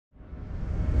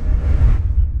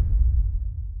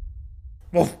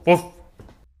Woof, woof.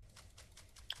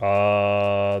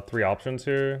 Three options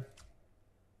here.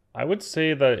 I would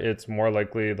say that it's more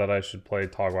likely that I should play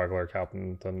Togwaggle or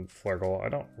Captain than Flurgle. I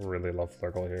don't really love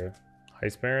Flurgle here.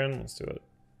 Heist Baron, let's do it.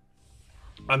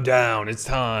 I'm down, it's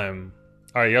time.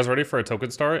 All right, you guys ready for a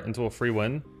token start into a free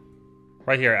win?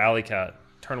 Right here, Alley Cat,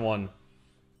 turn 1.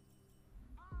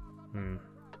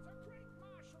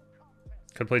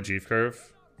 Could play Jeef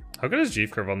Curve. How good is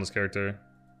Jeef Curve on this character?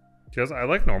 Because I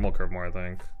like normal curve more, I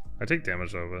think. I take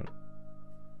damage though, but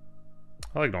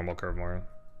I like normal curve more.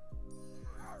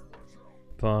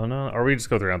 Or we just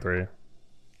go 3 on 3.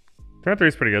 3 on 3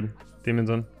 is pretty good. Demons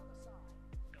in.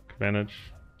 Advantage.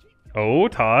 Oh,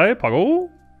 tie, Poggle.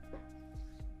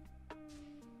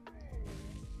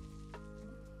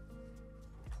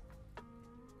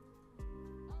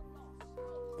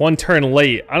 One turn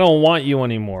late. I don't want you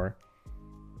anymore.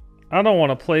 I don't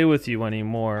want to play with you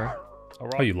anymore.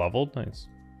 Oh, you leveled? Nice.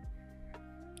 Do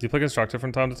you play Constructor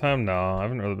from time to time? No, I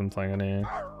haven't really been playing any.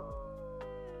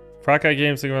 Frat Guy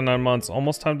games taking 9 months.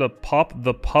 Almost time to pop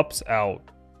the pups out.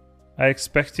 I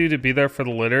expect you to be there for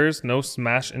the litters. No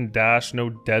smash and dash. No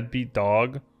deadbeat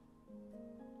dog.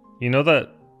 You know that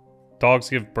dogs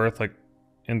give birth like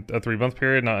in a 3-month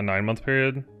period, not a 9-month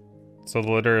period? So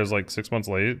the litter is like 6 months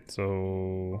late,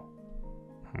 so...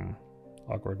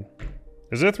 Awkward.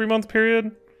 Is it a 3-month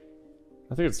period?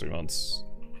 I think it's 3 months.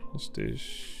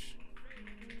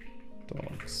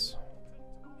 Dogs.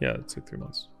 Yeah, it's like 3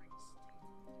 months.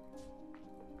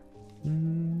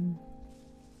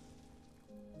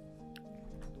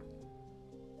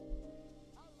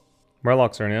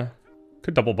 Murloc's Ernia.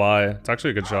 Could double buy. It's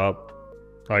actually a good shop.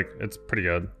 Like, it's pretty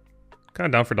good. Kind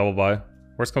of down for double buy.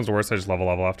 Worst comes to worst, I just level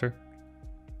after.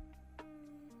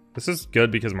 This is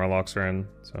good because Murlocs are in,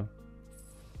 so.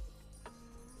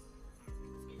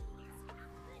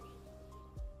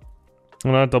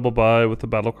 I'm not double buy with the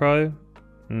battle cry.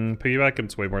 Piggyback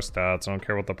gets way more stats. I don't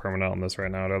care about the permanent on this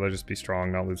right now. I'd rather just be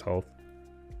strong, not lose health.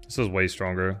 This is way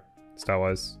stronger,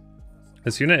 stat-wise.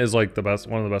 This unit is like the best,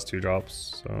 one of the best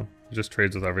 2-drops, so it just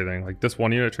trades with everything. Like this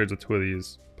one unit trades with 2 of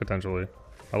these, potentially.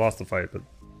 I lost the fight, but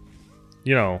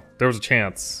you know, there was a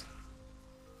chance.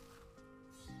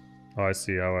 Oh, I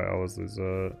see. I always lose,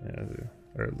 yeah, I do.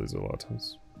 I lose a lot of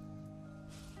times.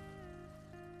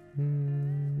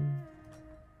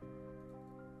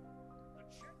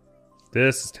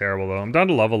 This is terrible though. I'm down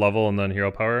to level and then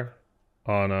hero power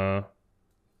on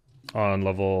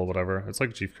level whatever. It's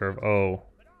like Chief Curve. Oh.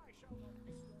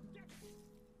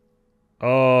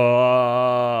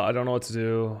 Oh, I don't know what to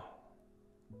do.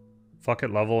 Fuck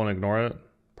it, level and ignore it.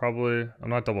 Probably. I'm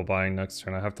not double buying next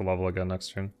turn. I have to level again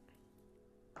next turn.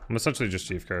 I'm essentially just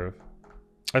Chief Curve.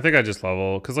 I think I just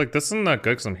level. Because like this isn't that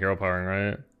good because I'm hero powering,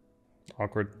 right?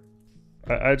 Awkward.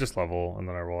 I just level and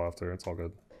then I roll after. It's all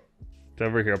good. Do I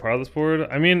ever hero power this board?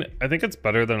 I mean, I think it's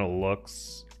better than it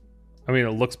looks. I mean,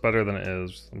 it looks better than it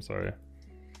is. I'm sorry.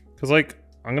 Because like,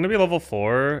 I'm going to be level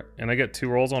 4 and I get 2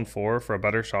 rolls on 4 for a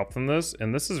better shop than this.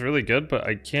 And this is really good, but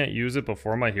I can't use it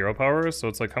before my hero power. So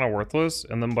it's like kind of worthless.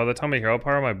 And then by the time I hero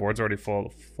power, my board's already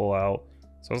full out.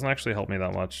 So it doesn't actually help me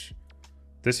that much.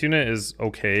 This unit is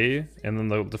okay. And then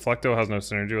the Deflecto has no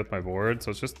synergy with my board.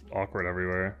 So it's just awkward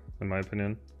everywhere, in my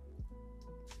opinion.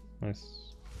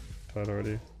 Nice. Tied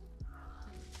already.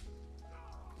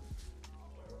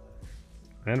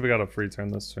 And we got a free turn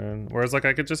this turn. Whereas like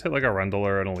I could just hit like a Rendell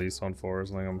or an Elise on 4 or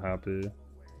something, I'm happy.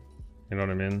 You know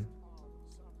what I mean?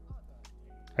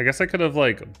 I guess I could have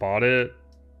like bought it,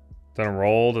 then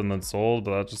rolled and then sold,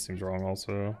 but that just seems wrong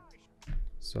also.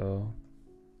 So,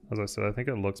 as I said, I think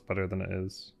it looks better than it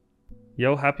is.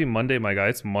 Yo, happy Monday, my guy.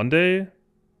 It's Monday?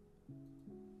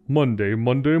 Monday.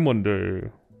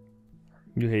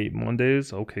 You hate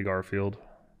Mondays? Okay, Garfield.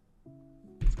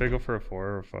 Let's go for a 4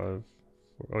 or a 5.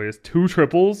 Oh, he has 2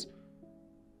 triples?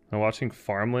 I'm watching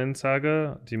Farmland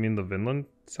Saga? Do you mean the Vinland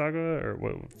Saga? Or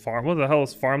what the hell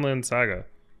is Farmland Saga?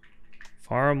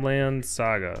 Farmland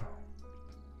Saga.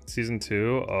 Season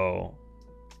 2? Oh.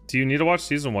 Do you need to watch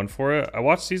Season 1 for it? I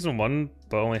watched Season 1,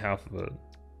 but only half of it.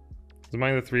 Is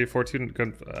mine the 3, 4, 2?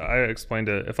 Good. I explained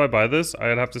it. If I buy this,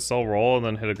 I'd have to sell roll and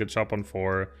then hit a good shop on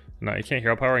 4. No, you can't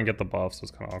hero power and get the buff, so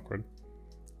it's kind of awkward.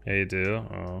 Yeah, you do?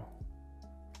 Oh.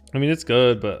 I mean, it's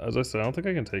good, but as I said, I don't think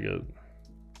I can take it.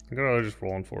 I think I'd rather just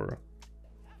roll on 4.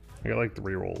 I got like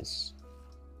 3 rolls.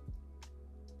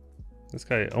 This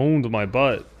guy owned my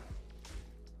butt.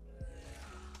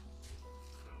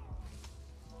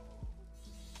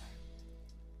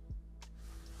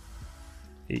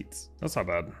 Eight. That's not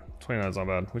bad. 29 is not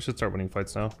bad. We should start winning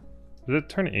fights now. Did it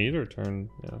turn 8 or turn...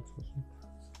 Yeah.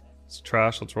 It's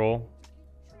trash. Let's roll.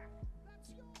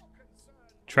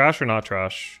 Trash or not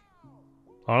trash?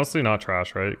 Honestly, not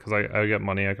trash, right? Because I get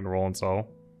money I can roll and sell.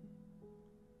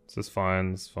 This is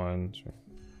fine. This is fine. Sure.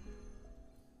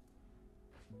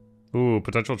 Ooh,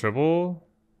 potential triple?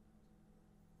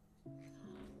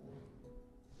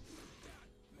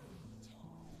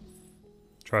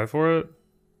 Try for it?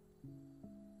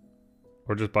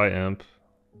 Or just buy imp?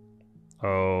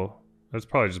 Oh, it's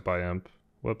probably just buy imp.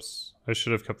 Whoops. I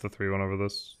should have kept the 3-1 over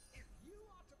this.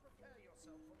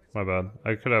 My bad.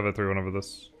 I could have a 3-1 over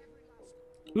this.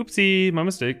 Oopsie, my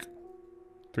mistake.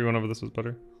 3-1 over this was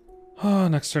better.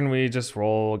 Next turn we just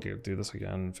roll, do this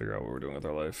again, and figure out what we're doing with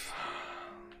our life.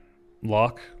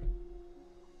 Lock.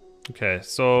 Okay,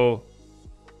 so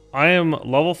I am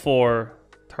level 4,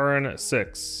 turn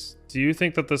 6. Do you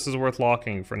think that this is worth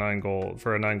locking for 9 gold,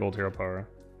 for a 9 gold hero power?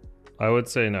 I would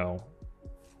say no.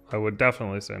 I would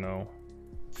definitely say no.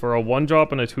 For a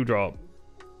 1-drop and a 2-drop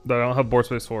that I don't have board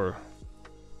space for.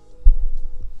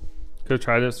 Could have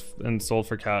tried this and sold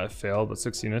for cat, it failed, but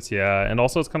 6 units, yeah. And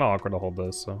also it's kind of awkward to hold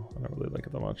this, so I don't really like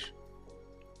it that much.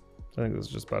 I think this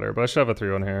is just better, but I should have a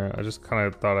 3-1 here. I just kind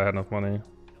of thought I had enough money.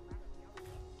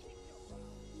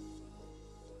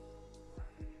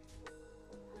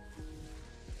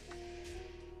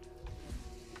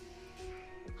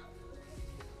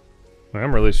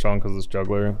 I'm really strong because of this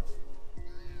juggler.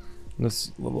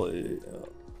 This level 8.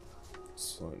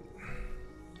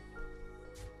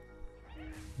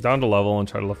 Down to level and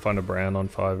try to find a brand on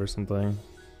 5 or something.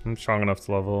 I'm strong enough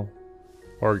to level.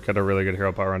 Or get a really good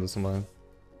hero power into something.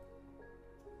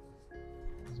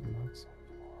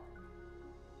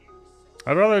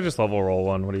 I'd rather just level roll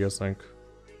 1. What do you guys think?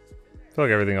 I feel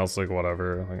like everything else is like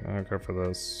whatever. Like, I don't care for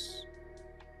this.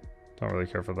 Don't really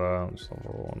care for that. I'll just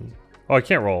level roll 1. Oh, I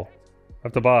can't roll. I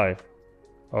have to buy.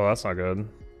 Oh, that's not good.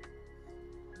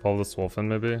 Pull this wolf in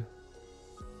maybe.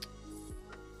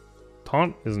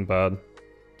 Taunt isn't bad.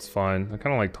 It's fine. I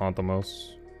kind of like taunt the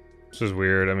most. It's just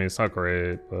weird. I mean, it's not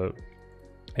great, but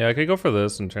yeah, I could go for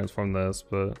this and transform this,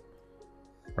 but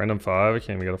random 5. I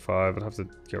can't even get a 5. I'd have to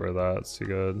get rid of that. It's too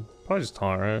good. Probably just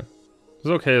taunt, right? It's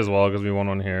okay as well because we won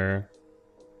one here.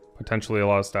 Potentially a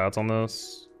lot of stats on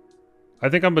this. I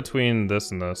think I'm between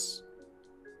this and this.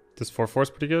 This 4/4 is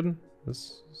pretty good.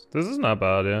 This is not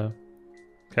bad, yeah.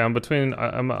 Okay, I'm between.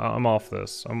 I'm off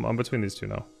this. I'm between these two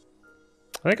now.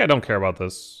 I think I don't care about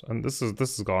this, and this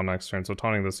is gone next turn. So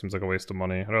taunting this seems like a waste of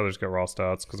money. I'd rather just get raw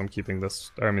stats because I'm keeping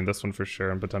this. Or I mean this one for sure,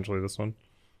 and potentially this one.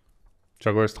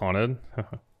 Juggler's taunted.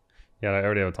 Yeah, I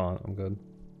already have a taunt. I'm good.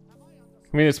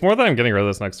 I mean, it's more that I'm getting rid of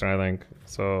this next turn, I think.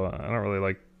 So I don't really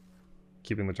like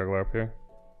keeping the juggler up here.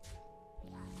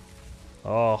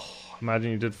 Oh,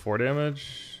 imagine you did 4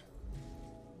 damage.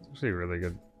 It's actually really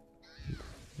good.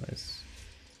 Nice.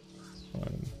 That's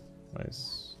fine.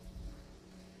 Nice.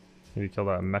 Maybe kill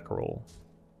that mech roll.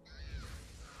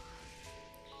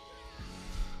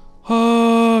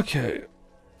 Okay.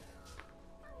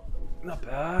 Not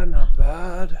bad, not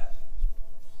bad.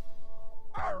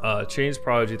 Change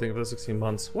Prodigy, think of the 16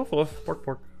 months. Woof woof, pork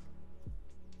pork.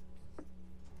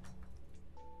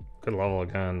 Good level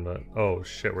again, but oh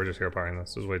shit, we're just hero powering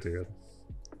this. This is way too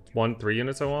good. 3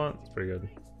 units I want? It's pretty good.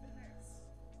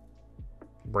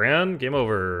 Bran, game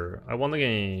over. I won the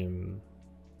game.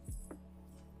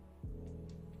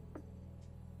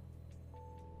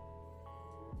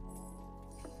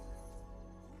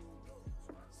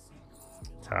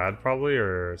 Tad probably,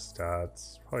 or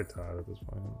stats? Probably Tad at this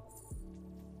point.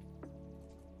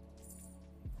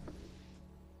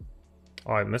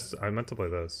 Oh, I meant to play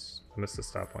this. I missed the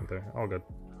stat point there. All good.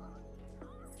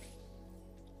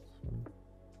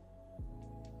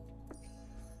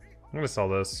 I'm gonna sell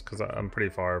this because I'm pretty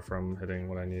far from hitting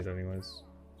what I need anyways.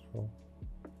 So.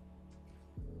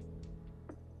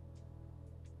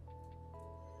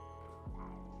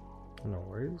 No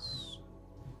worries.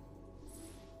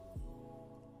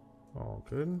 All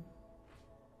good.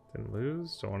 Didn't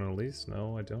lose. Don't want to release.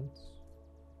 No, I don't.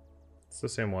 It's the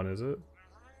same one, is it?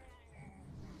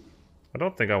 I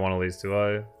don't think I want to lease, do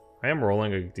I? I am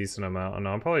rolling a decent amount. Oh, no,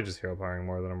 I'm probably just hero powering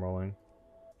more than I'm rolling.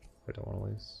 I don't want to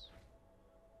lease.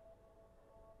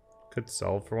 Could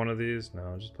sell for one of these.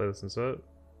 No, just play this instead.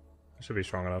 I should be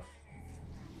strong enough.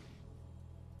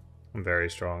 I'm very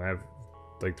strong. I have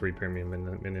like 3 premium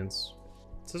minions.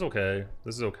 This is okay.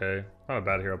 This is okay. Not a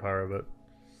bad hero power, but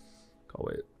oh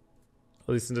wait. At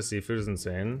least into seafood is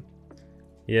insane.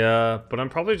 Yeah, but I'm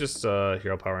probably just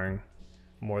hero powering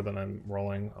more than I'm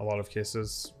rolling a lot of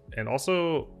cases. And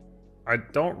also, I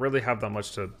don't really have that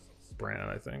much to brand,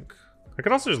 I think. I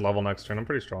could also just level next turn. I'm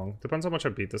pretty strong. Depends how much I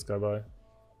beat this guy by.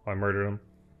 Oh, I murdered him.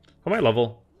 I might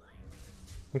level.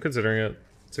 I'm considering it.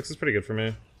 6 is pretty good for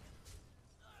me.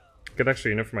 Good extra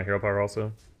unit for my hero power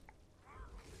also.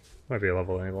 Might be a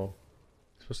level angle.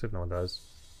 Especially if no one dies.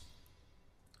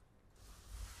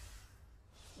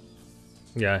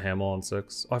 Yeah, Hamuul on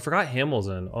 6. Oh, I forgot Hamuul's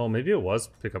in. Oh, maybe it was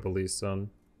pick up a lease then.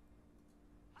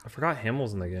 I forgot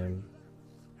Hamuul's in the game.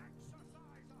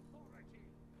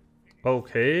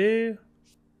 Okay.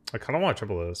 I kind of want to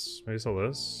triple this. Maybe sell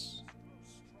this.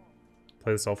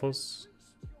 Play the selfless.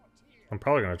 I'm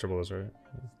probably going to triple this, right?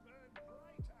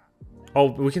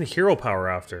 Oh, we can hero power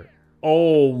after.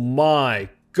 Oh my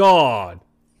god.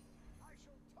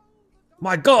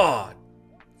 My god.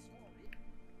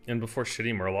 And before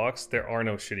shitty murlocs, there are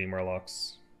no shitty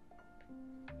murlocs.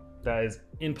 That is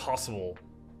impossible.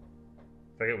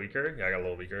 Did I get weaker? Yeah, I got a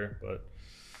little weaker, but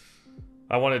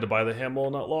I wanted to buy the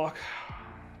Hamuul nut lock.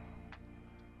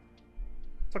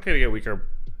 It's okay to get weaker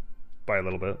by a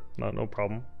little bit. No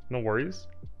problem. No worries.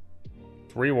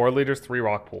 3 war leaders, 3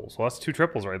 rock pools. Well, that's 2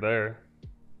 triples right there.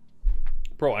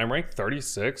 Bro, I'm ranked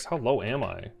 36. How low am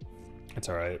I? It's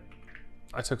all right.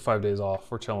 I took 5 days off.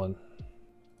 We're chilling.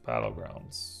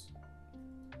 Battlegrounds.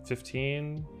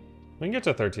 15. We can get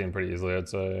to 13 pretty easily, I'd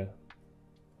say.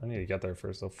 I need to get there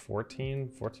first, though. 14?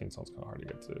 14 sounds kind of hard to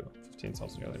get to. 15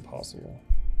 sounds nearly impossible.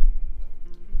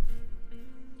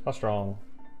 How strong?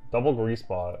 Double grease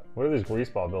bot. What are these grease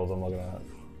bot builds I'm looking at?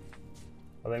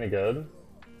 Are they any good?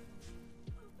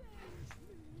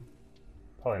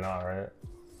 Probably not, right?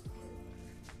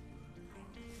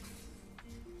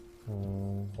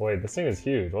 Wait, this thing is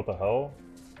huge. What the hell?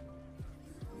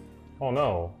 Oh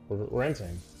no, we're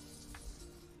inting.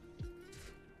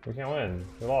 We can't win.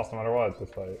 We lost no matter what this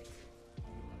fight.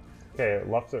 Okay,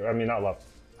 left. I mean, not left.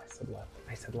 I said left.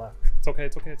 I said left. It's okay.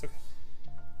 It's okay. It's okay.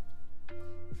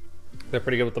 They're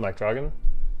pretty good with the mech dragon.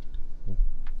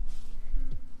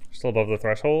 Still above the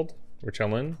threshold. We're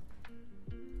chilling.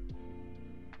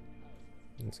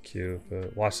 It's cute,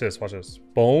 but watch this. Watch this.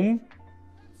 Boom.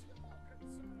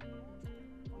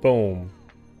 Boom.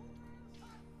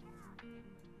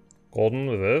 Golden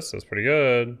with this. That's pretty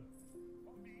good.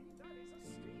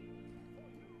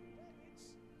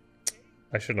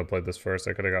 I shouldn't have played this first.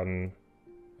 I could have gotten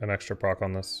an extra proc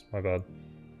on this. My bad.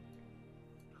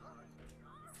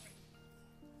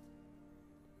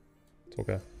 It's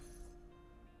okay.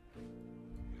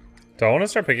 Do I want to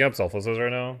start picking up selflesses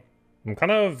right now? I'm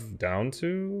kind of down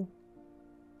to...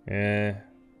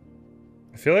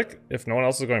 I feel like if no one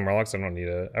else is going Murlocs, I don't need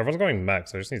it. Everyone's going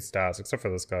mechs. I just need stats, except for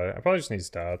this guy. I probably just need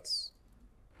stats.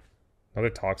 Another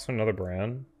Toxin, another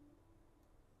brand.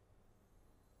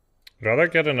 I'd rather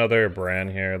get another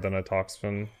brand here than a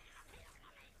Toxin.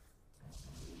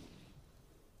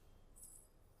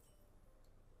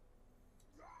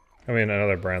 I mean,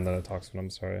 another brand than a Toxin, I'm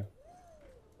sorry.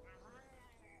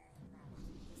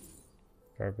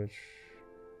 Garbage.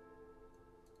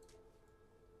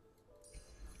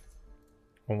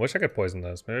 I wish I could poison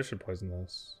this. Maybe I should poison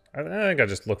this. I think I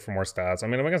just look for more stats. I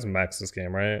mean, I'm against mechs this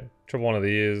game, right? Triple one of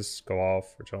these, go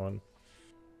off, we're chilling.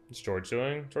 What's George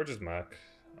doing? George is mech.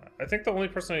 I think the only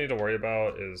person I need to worry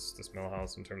about is this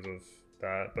Millhouse in terms of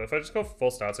that. But if I just go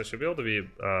full stats, I should be able to be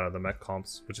the mech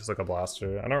comps, which is like a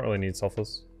blaster. I don't really need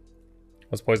selfless.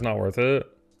 Was poison not worth it?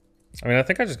 I mean, I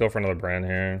think I just go for another brand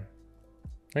here.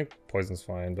 I think poison's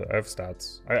fine, but I have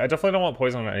stats. I definitely don't want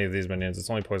poison on any of these minions. It's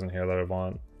only poison here that I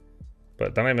want.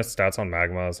 But then I missed stats on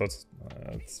magma, so it's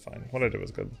fine. What I did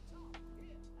was good.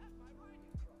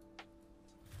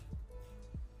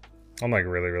 I'm like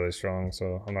really, really strong,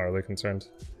 so I'm not really concerned.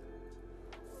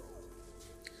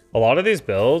 A lot of these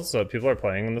builds that people are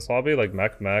playing in this lobby, like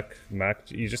mech,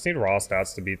 you just need raw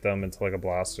stats to beat them into like a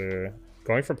blaster.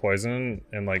 Going for poison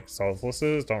and like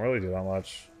selflesses don't really do that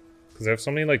much. Because they have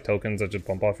so many like tokens that just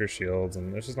bump off your shields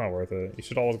and it's just not worth it. You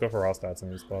should always go for raw stats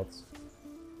in these spots.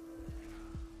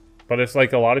 But if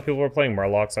like a lot of people are playing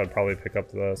Murlocs, I'd probably pick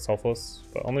up the selfless.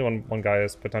 But only one guy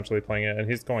is potentially playing it, and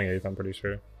he's going 8th, I'm pretty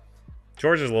sure.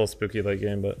 George is a little spooky late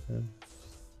game, but yeah.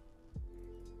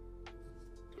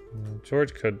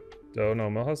 George could... Oh no,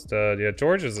 Millhouse dead. Yeah,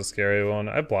 George is a scary one.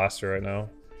 I have Blaster right now.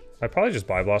 I'd probably just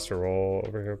buy Blaster roll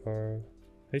over here, Bar.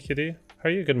 Hey kitty, how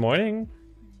are you? Good morning.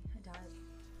 I died.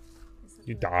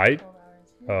 You died?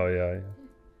 Oh yeah.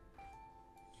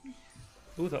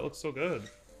 Ooh, that looks so good.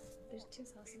 There's 2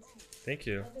 sauces. Thank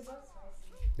you.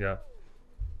 Yeah.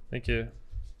 Thank you.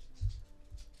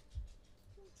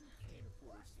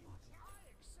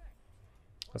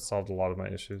 That solved a lot of my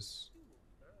issues.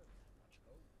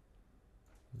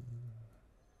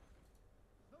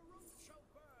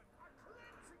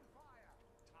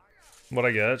 What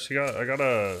I get? I got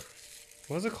a,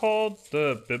 what is it called?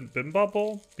 The Bimbop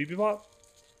Bowl? BB-Bop?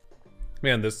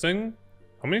 Man, this thing,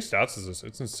 how many stats is this?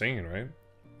 It's insane, right?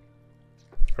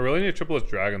 I really need a triple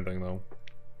dragon thing though.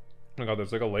 Oh my god,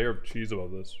 there's like a layer of cheese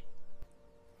above this.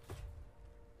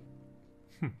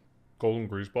 Golden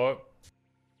grease spot.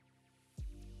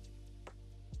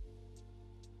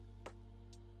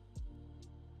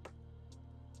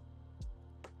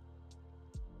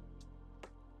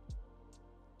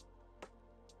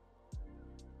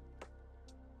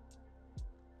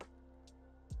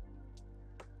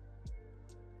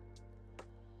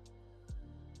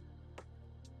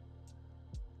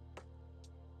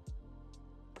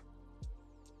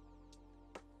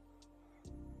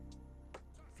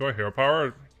 Do I hero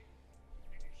power?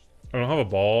 I don't have a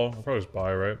ball. I'll probably just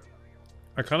buy, right?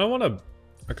 I kind of want to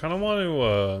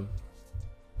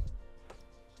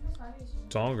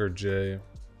Donger J.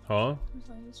 Huh?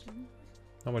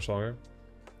 How much longer?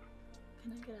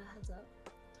 Can I get a heads up?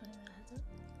 20-minute heads up?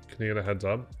 Can you get a heads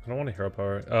up? I don't want to hero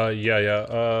power.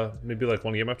 Yeah. Maybe like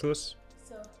one game after this.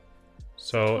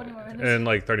 So 20 more minutes? in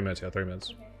like 30 minutes, yeah, 30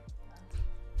 minutes. Okay.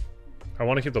 I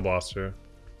want to keep the blaster.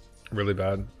 Really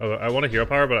bad. I want to hero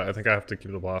power, but I think I have to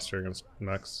keep the blaster against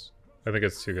Nex. I think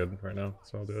it's too good right now,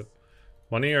 so I'll do it.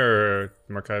 Money or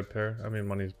Markai pair? I mean,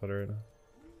 money's better right now.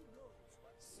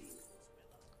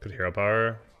 Could hero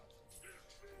power.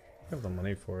 I have the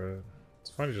money for it. It's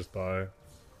fine to just buy.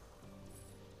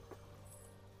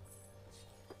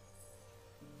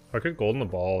 I could golden the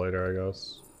ball later, I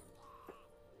guess.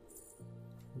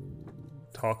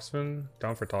 Toxfin?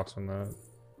 Down for Toxfin that.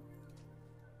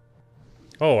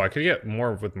 Oh, I could get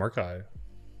more with Markai.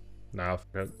 Nah,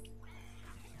 forget.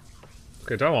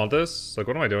 Okay, do I want this? Like,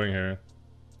 what am I doing here?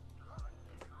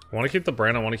 I want to keep the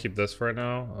brand. I want to keep this for right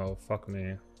now. Oh, fuck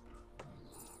me.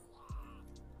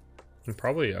 I'm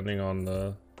probably ending on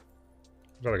the...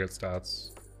 I gotta get stats.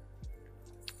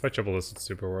 If I triple this, it's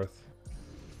super worth.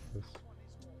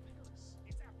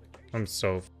 I'm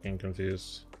so fucking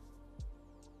confused.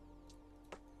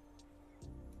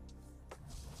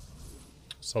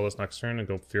 Sell this next turn and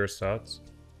go fear stats.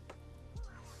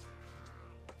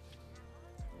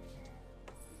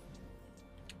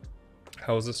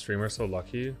 How is this streamer so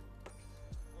lucky?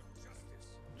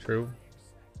 True.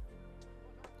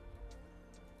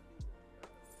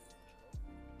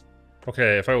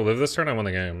 Okay, if I live this turn, I win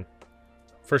the game.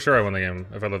 For sure I win the game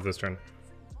if I live this turn.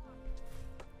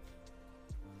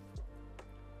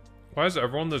 Why is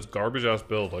everyone this garbage ass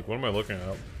build? Like, what am I looking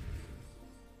at?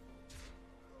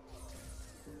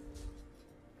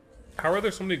 How are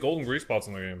there so many golden grease spots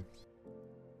in the game?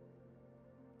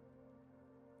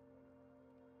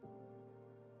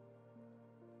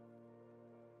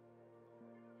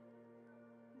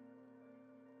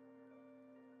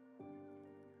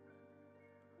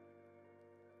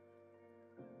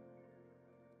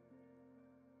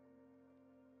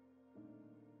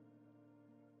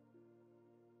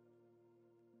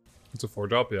 It's a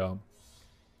 4-drop, yeah.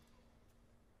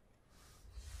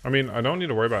 I mean, I don't need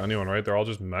to worry about anyone, right? They're all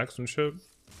just mechs and shit.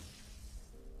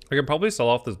 I can probably sell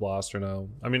off this blaster now.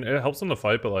 I mean, it helps in the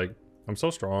fight, but like, I'm so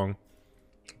strong.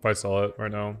 If I sell it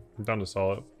right now, I'm down to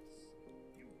sell it.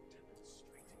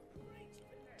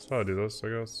 That's how I do this, I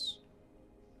guess.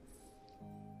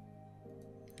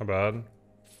 Not bad.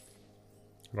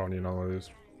 I don't need none of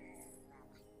these.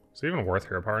 Is it even worth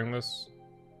hero powering this?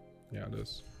 Yeah, it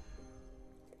is.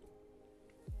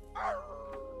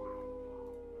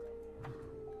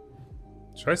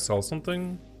 Should I sell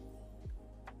something?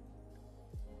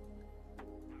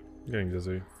 I'm getting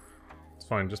dizzy. It's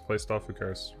fine, just play stuff, who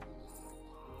cares?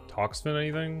 Toxfin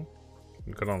anything?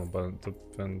 I'm good on the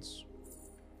fins.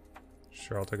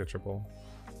 Sure, I'll take a triple.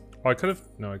 Oh, I could have.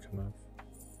 No, I couldn't have.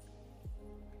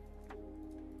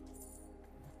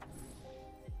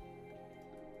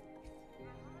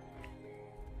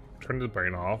 Turn the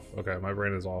brain off. Okay, my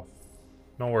brain is off.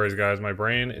 No worries, guys. My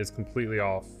brain is completely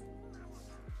off.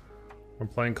 I'm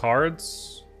playing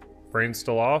cards. Brain's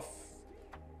still off.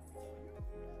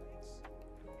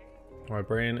 My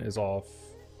brain is off.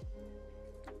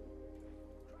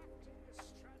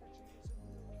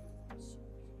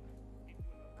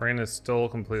 Brain is still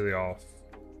completely off.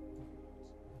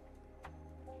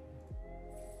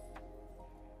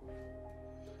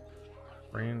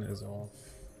 Brain is off.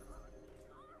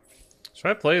 Should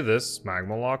I play this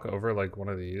magma lock over like one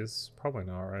of these? Probably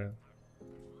not, right?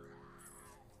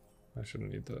 I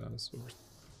shouldn't need the silver.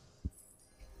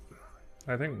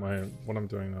 I think what I'm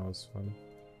doing now is fun.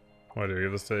 What do I do?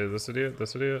 Give this to this idiot?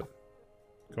 This idiot?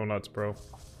 Go nuts, bro.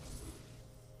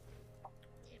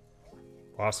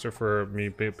 Blaster for me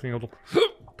being able to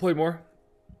play more.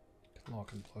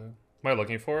 Lock and play. Am I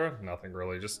looking for? Nothing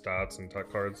really, just stats and tech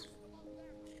cards.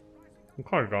 I'm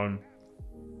kind of done.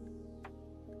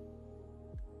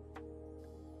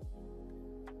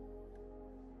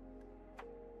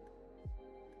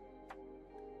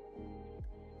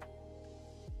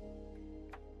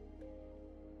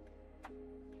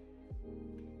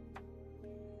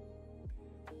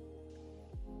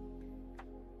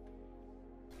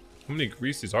 How many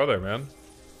greasies are there, man?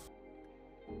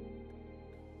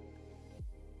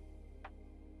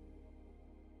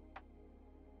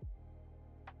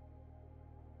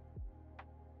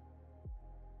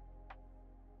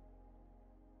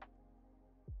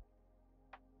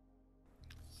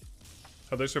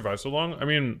 How'd they survive so long? I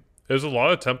mean, there's a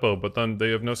lot of tempo, but then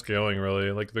they have no scaling,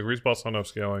 really. Like, the grease boss don't have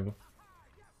scaling.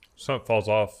 So it falls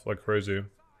off like crazy.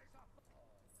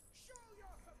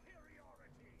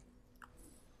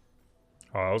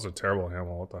 Oh, that was a terrible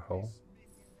Hamuul. What the hell?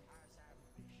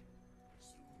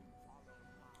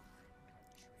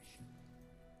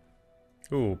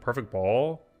 Ooh, perfect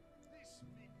ball?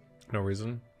 No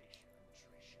reason.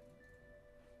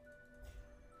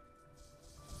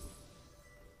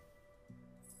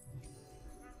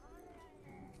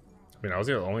 I mean, I was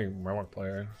the only Merlock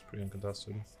player. It's pretty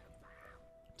uncontested.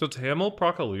 So it's Hamuul,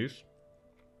 proc Elise.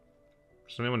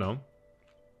 Does anyone know?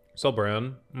 Sell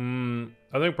Bran.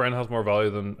 I think Bran has more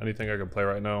value than anything I can play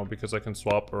right now because I can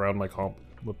swap around my comp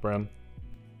with Bran.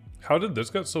 How did this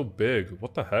get so big?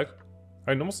 What the heck?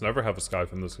 I almost never have a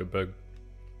Skyfin this get big.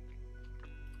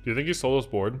 Do you think he's solo's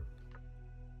bored?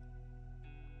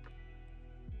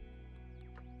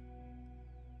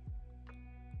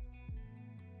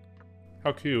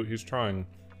 How cute, he's trying.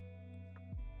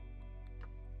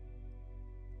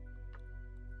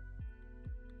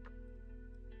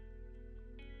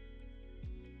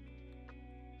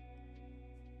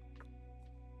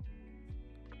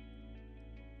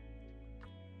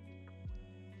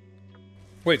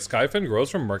 Wait, Skyfin grows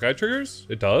from Murkeye triggers?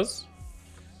 It does?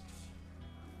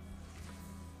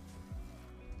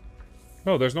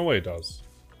 No, there's no way it does.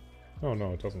 Oh,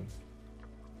 no, it doesn't.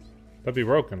 That'd be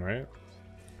broken, right?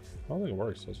 I don't think it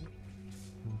works, does it?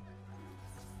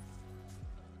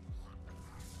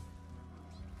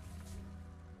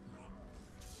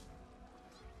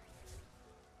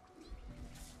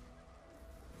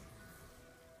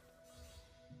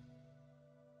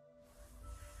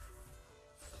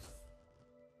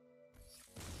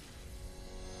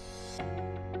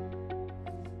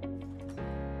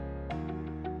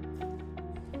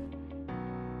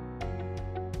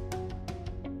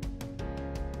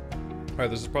 Alright,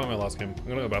 this is probably my last game. I'm gonna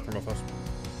go to the bathroom real fast.